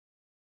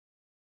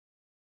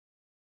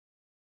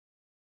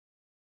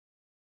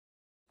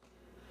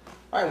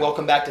All right,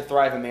 welcome back to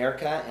Thrive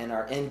America and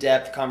our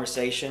in-depth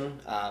conversation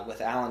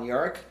with Alan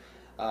Urech,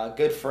 a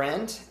good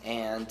friend,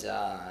 and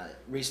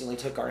recently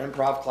took our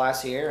improv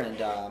class here, and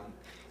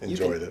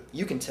Enjoyed it.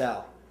 You can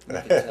tell.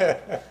 You can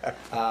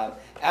tell.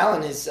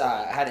 Alan has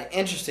had an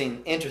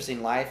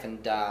interesting life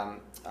and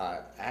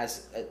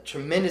has a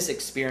tremendous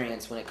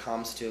experience when it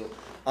comes to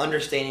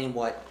understanding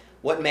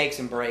what makes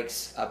and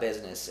breaks a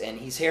business, and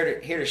he's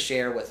here to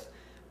share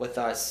with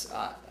us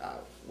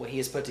what he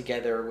has put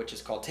together, which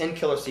is called 10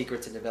 Killer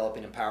Secrets in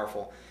Developing a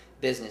Powerful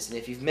Business. And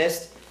if you've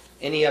missed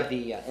any of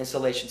the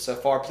installations so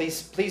far,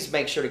 please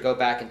make sure to go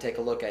back and take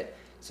a look at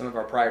some of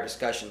our prior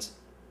discussions.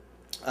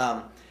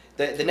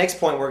 The next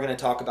point we're going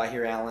to talk about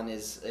here, Alan,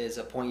 is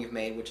a point you've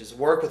made, which is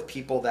work with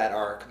people that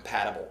are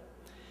compatible.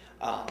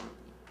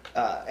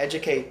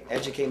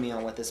 Educate me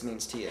on what this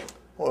means to you.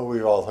 Well,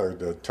 we've all heard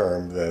the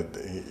term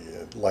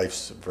that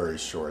life's very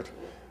short,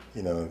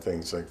 and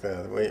things like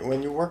that.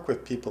 When you work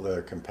with people that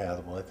are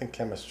compatible, I think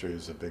chemistry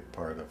is a big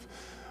part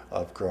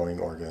of growing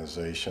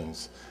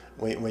organizations.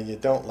 When you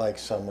don't like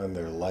someone,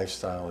 their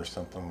lifestyle or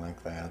something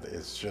like that,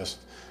 it's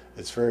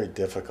very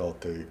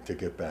difficult to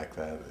get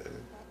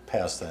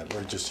past that.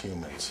 We're just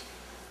humans,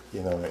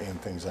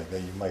 and things like that.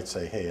 You might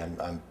say, hey,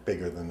 I'm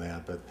bigger than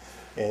that, but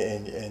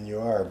and you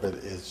are, but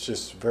it's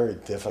just very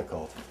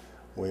difficult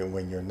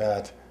when you're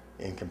not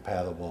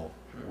incompatible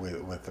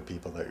with the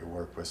people that you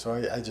work with. So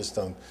I just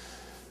don't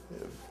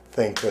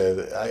think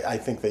that, I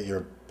think that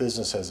your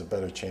business has a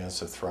better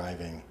chance of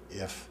thriving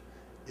if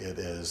it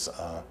is,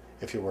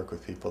 if you work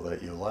with people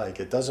that you like.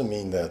 It doesn't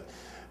mean that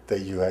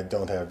you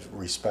don't have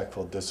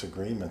respectful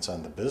disagreements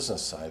on the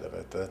business side of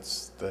it.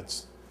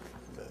 That's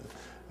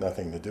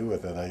nothing to do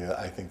with it.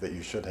 I think that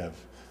you should have,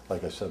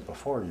 like I said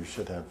before, you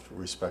should have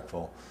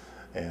respectful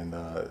and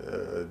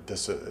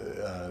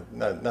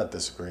not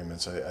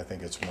disagreements. I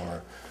think it's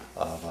more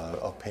of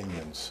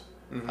opinions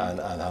on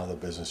how the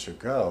business should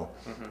go.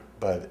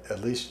 But at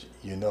least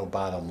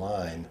bottom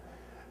line,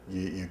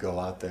 you go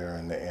out there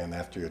and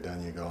after you're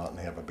done, you go out and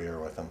have a beer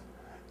with them,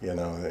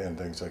 and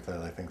things like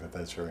that. I think that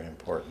that's very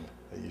important,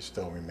 that you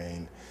still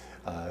remain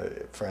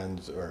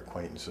friends or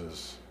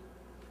acquaintances.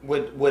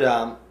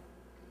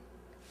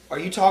 Are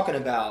you talking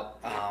about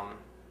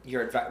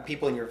your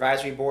people in your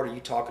advisory board? Are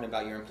you talking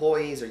about your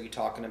employees? Are you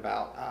talking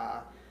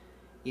about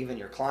even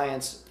your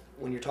clients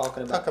when you're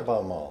talking about? Talk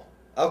about them all.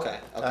 Okay.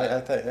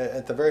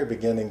 At the very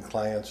beginning,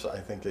 clients, I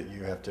think that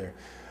you have to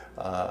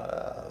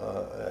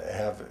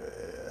have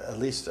at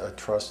least a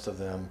trust of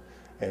them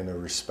and a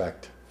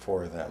respect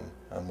for them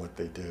and what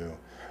they do.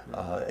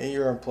 And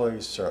your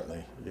employees,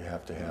 certainly, you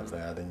have to have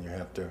that, and you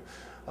have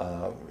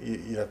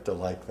to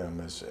like them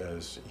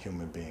as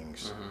human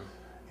beings.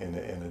 In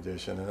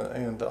addition,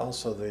 and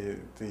also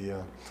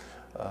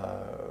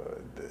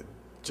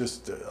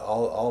just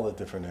all the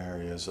different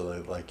areas,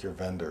 like your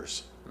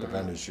vendors, the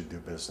vendors you do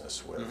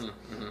business with,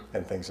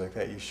 and things like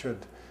that. You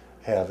should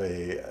have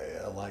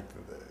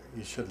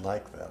you should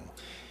like them,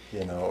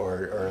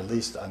 or at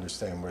least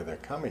understand where they're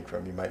coming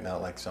from. You might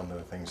not like some of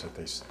the things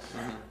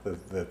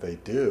that they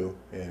do,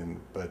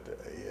 but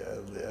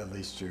at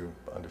least you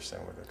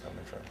understand where they're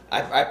coming from.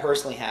 I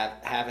personally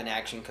have an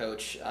action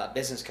coach,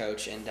 business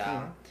coach, and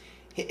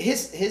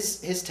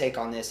his take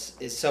on this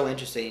is so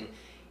interesting.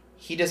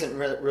 He doesn't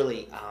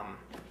really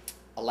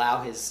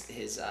allow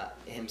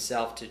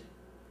himself to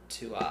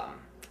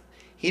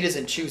he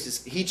doesn't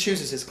choose he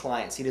chooses his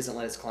clients. He doesn't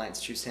let his clients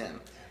choose him,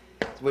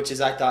 which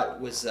I thought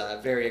was a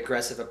very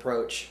aggressive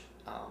approach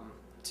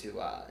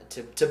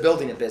to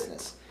building a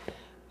business.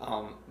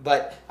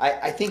 But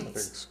I think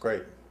it's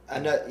great.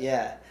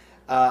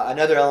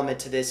 Another element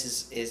to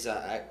this is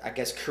I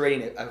guess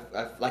creating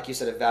a like you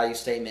said, a value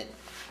statement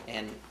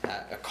and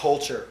a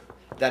culture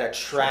that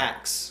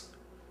attracts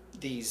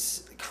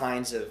these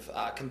kinds of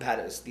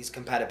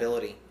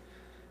compatibility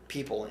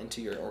people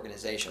into your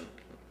organization.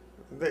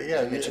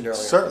 Yeah,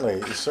 certainly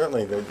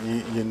that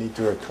you need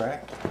to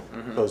attract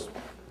those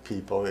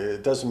people.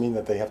 It doesn't mean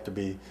that they have to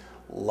be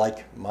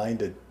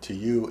like-minded to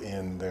you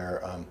in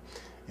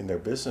their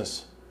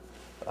business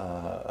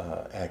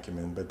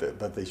acumen,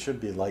 but they should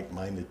be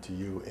like-minded to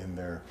you in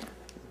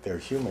their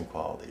human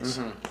qualities.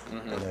 And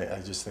I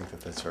just think that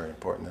that's very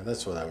important, and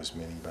that's what I was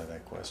meaning by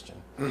that question.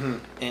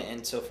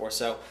 And so forth.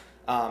 So,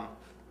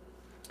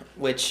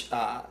 which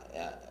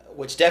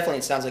definitely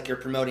it sounds like you're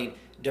promoting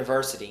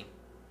diversity,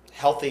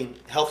 healthy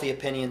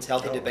opinions,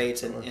 healthy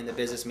debates in the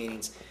business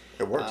meetings.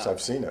 It works.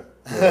 I've seen it.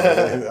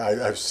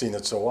 I've seen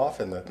it so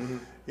often that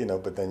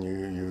But then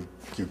you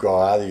go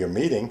out of your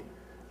meeting,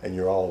 and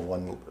you're all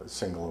one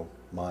single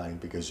mind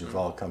because you've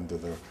all come to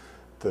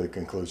the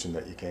conclusion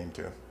that you came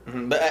to.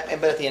 But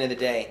at the end of the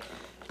day,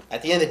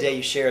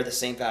 you share the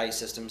same value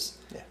systems,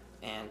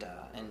 and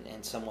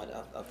somewhat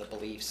of the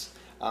beliefs.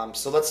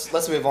 So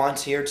let's move on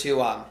here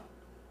to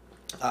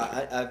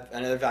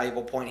another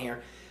valuable point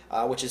here,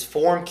 which is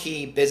form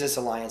key business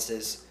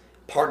alliances,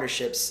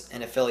 partnerships,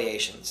 and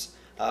affiliations.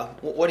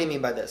 What do you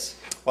mean by this?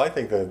 Well, I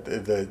think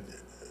that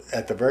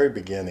at the very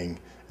beginning,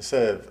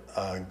 instead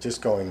of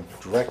just going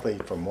directly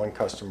from one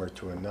customer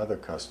to another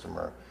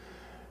customer,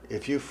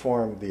 if you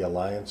form the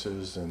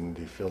alliances and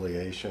the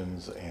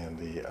affiliations and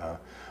the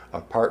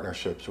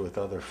partnerships with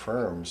other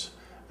firms,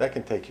 that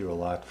can take you a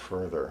lot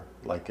further.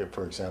 Like, if,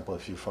 for example,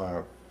 if you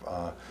form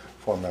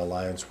an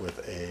alliance with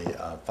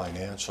a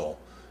financial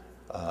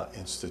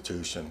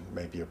institution,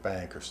 maybe a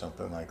bank or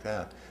something like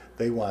that,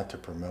 they want to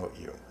promote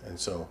you. And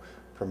so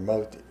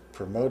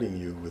promoting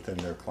you within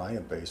their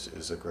client base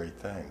is a great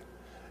thing.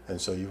 And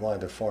so you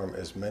want to form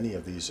as many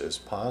of these as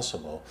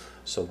possible,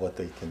 so what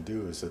they can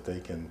do is that they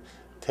can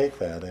take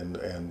that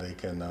and they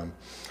can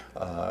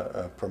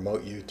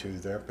promote you to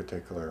their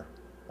particular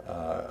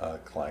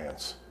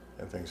clients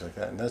and things like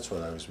that. And that's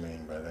what I was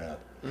meaning by that,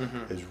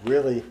 is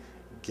really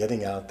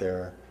getting out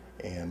there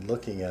and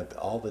looking at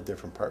all the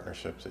different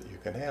partnerships that you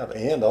can have.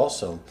 And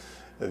also,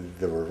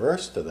 the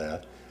reverse to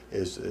that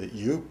is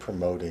you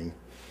promoting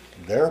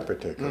their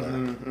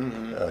particular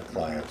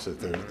clients.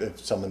 If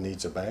someone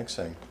needs a bank,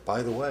 saying,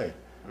 by the way,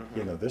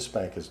 you know, this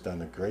bank has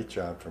done a great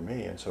job for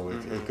me. And so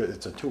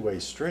it's a two-way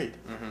street,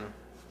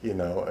 you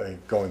know,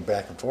 going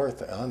back and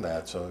forth on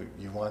that. So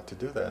you want to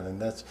do that. And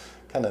that's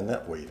kind of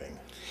net weaving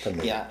to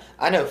me. Yeah,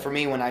 I know for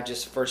me, when I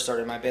just first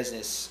started my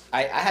business,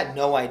 I had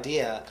no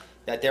idea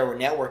that there were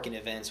networking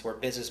events where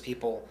business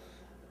people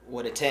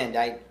would attend.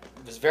 I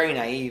was very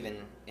naive and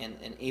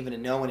even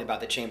knowing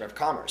about the Chamber of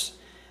Commerce.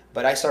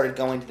 But I started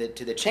going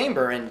to the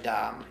chamber and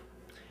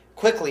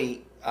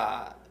quickly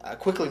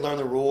learned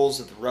the rules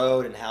of the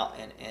road and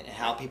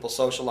how people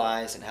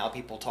socialize and how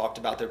people talked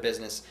about their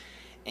business,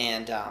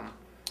 and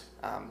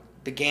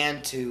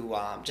began to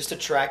just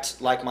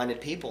attract like-minded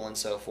people and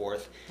so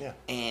forth. Yeah.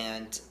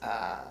 And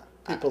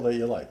people that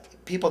you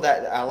liked. People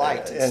that I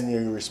liked. And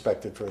you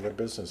respected for their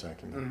business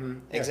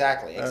acumen. Yeah.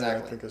 Exactly.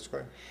 I think that's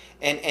great.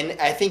 And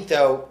I think,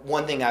 though,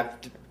 one thing I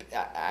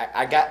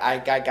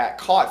got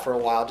caught for a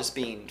while just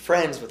being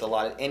friends with a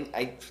lot of, and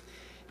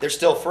they're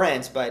still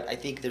friends, but I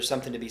think there's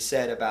something to be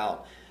said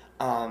about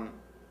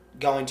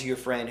going to your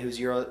friend who's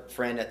your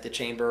friend at the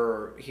chamber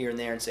or here and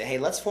there and say, hey,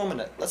 let's form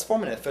an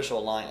official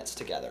alliance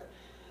together.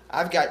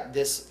 I've got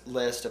this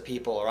list of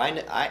people, or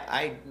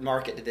I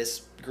market to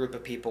this group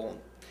of people,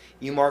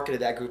 you market to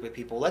that group of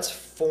people. Let's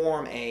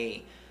form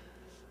a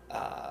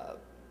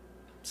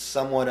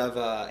somewhat of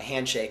a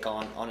handshake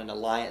on an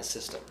alliance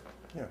system.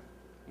 Yeah.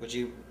 Would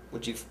you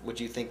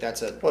think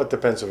that's a... Well, it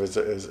depends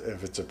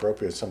if it's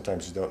appropriate.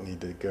 Sometimes you don't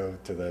need to go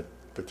to that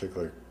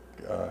particular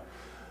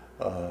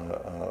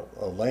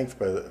length,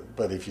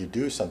 but if you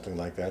do something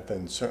like that,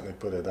 then certainly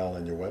put it out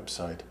on your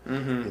website,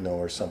 you know,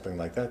 or something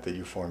like that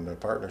you formed a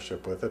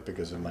partnership with it,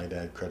 because it might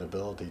add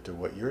credibility to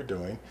what you're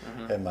doing,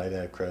 and might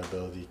add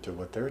credibility to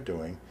what they're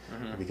doing,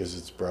 because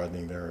it's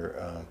broadening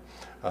their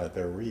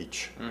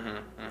reach,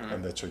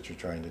 and that's what you're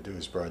trying to do,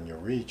 is broaden your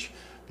reach,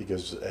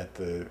 because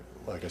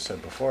like I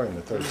said before, in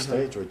the third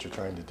stage, what you're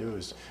trying to do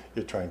is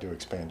you're trying to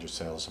expand your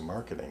sales and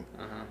marketing,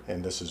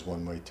 and this is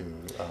one way to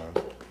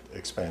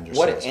expand your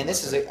sales. And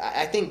this is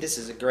I think this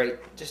is a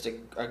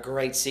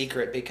great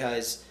secret,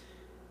 because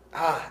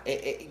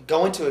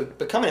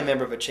becoming a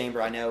member of a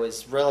chamber, I know,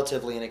 is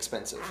relatively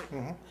inexpensive.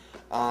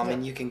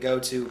 And you can go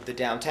to the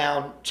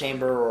downtown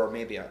chamber, or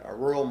maybe a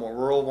more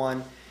rural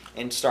one,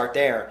 and start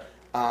there.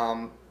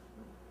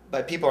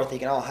 But people are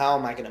thinking, oh, how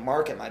am I going to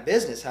market my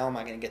business? How am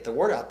I going to get the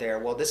word out there?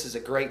 Well, this is a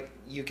great,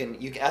 you can.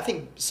 I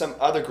think some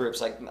other groups,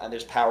 like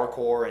there's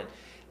PowerCore and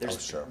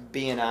there's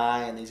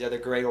BNI and these other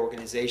great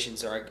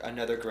organizations are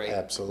another great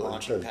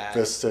launching pad.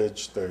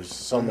 Vistage, there's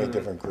so many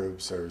different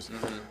groups. There's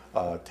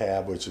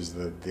TAB, which is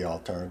the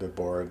alternative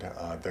board.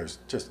 There's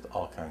just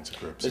all kinds of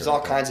groups. There's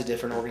all kinds of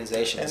different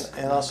organizations.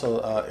 And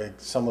also,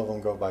 some of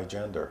them go by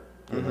gender.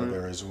 You know,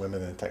 there is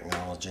Women in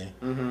Technology,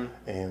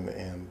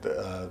 and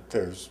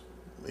there's,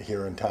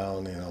 here in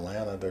town in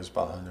Atlanta, there's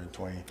about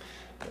 120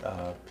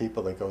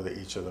 people that go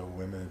to each of the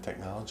Women in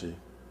Technology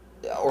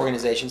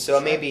organizations. So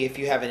maybe if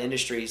you have an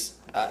industry,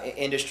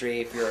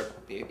 if you're,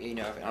 you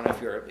know, I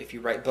don't know if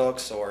you write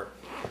books or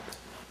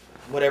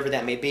whatever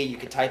that may be, you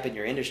could type in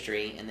your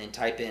industry and then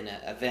type in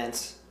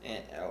events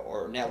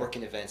or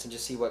networking events and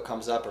just see what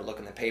comes up, or look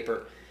in the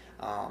paper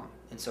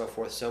and so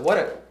forth. So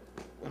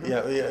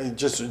yeah,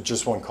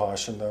 just one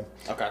caution though.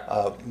 Okay.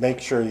 Make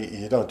sure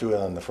you don't do it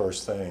on the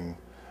first thing.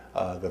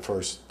 The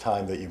first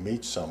time that you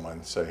meet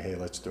someone, say, hey,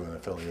 let's do an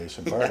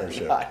affiliation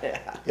partnership.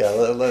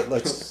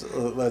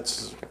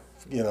 Let's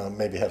you know,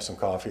 maybe have some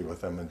coffee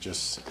with them, and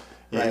just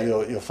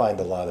you'll find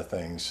a lot of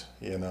things,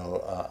 you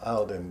know,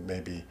 out, and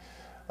maybe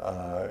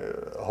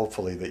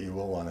hopefully that you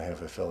will want to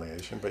have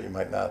affiliation, but you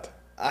might not.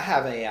 I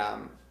have a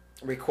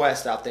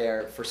request out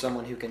there for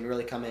someone who can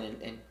really come in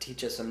and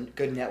teach us some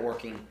good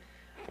networking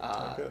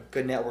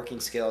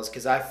skills,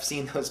 because I've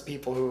seen those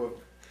people who have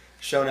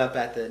shown up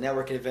at the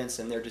networking events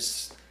and they're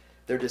just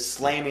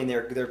slamming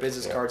their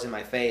business cards in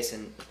my face,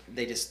 and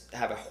they just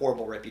have a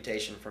horrible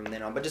reputation from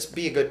then on. But just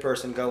be a good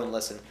person, go and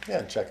listen. Yeah,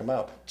 and check them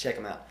out. Check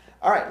them out.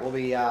 All right, we'll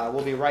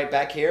be right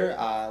back here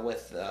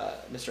with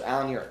Mr.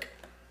 Alan Urech.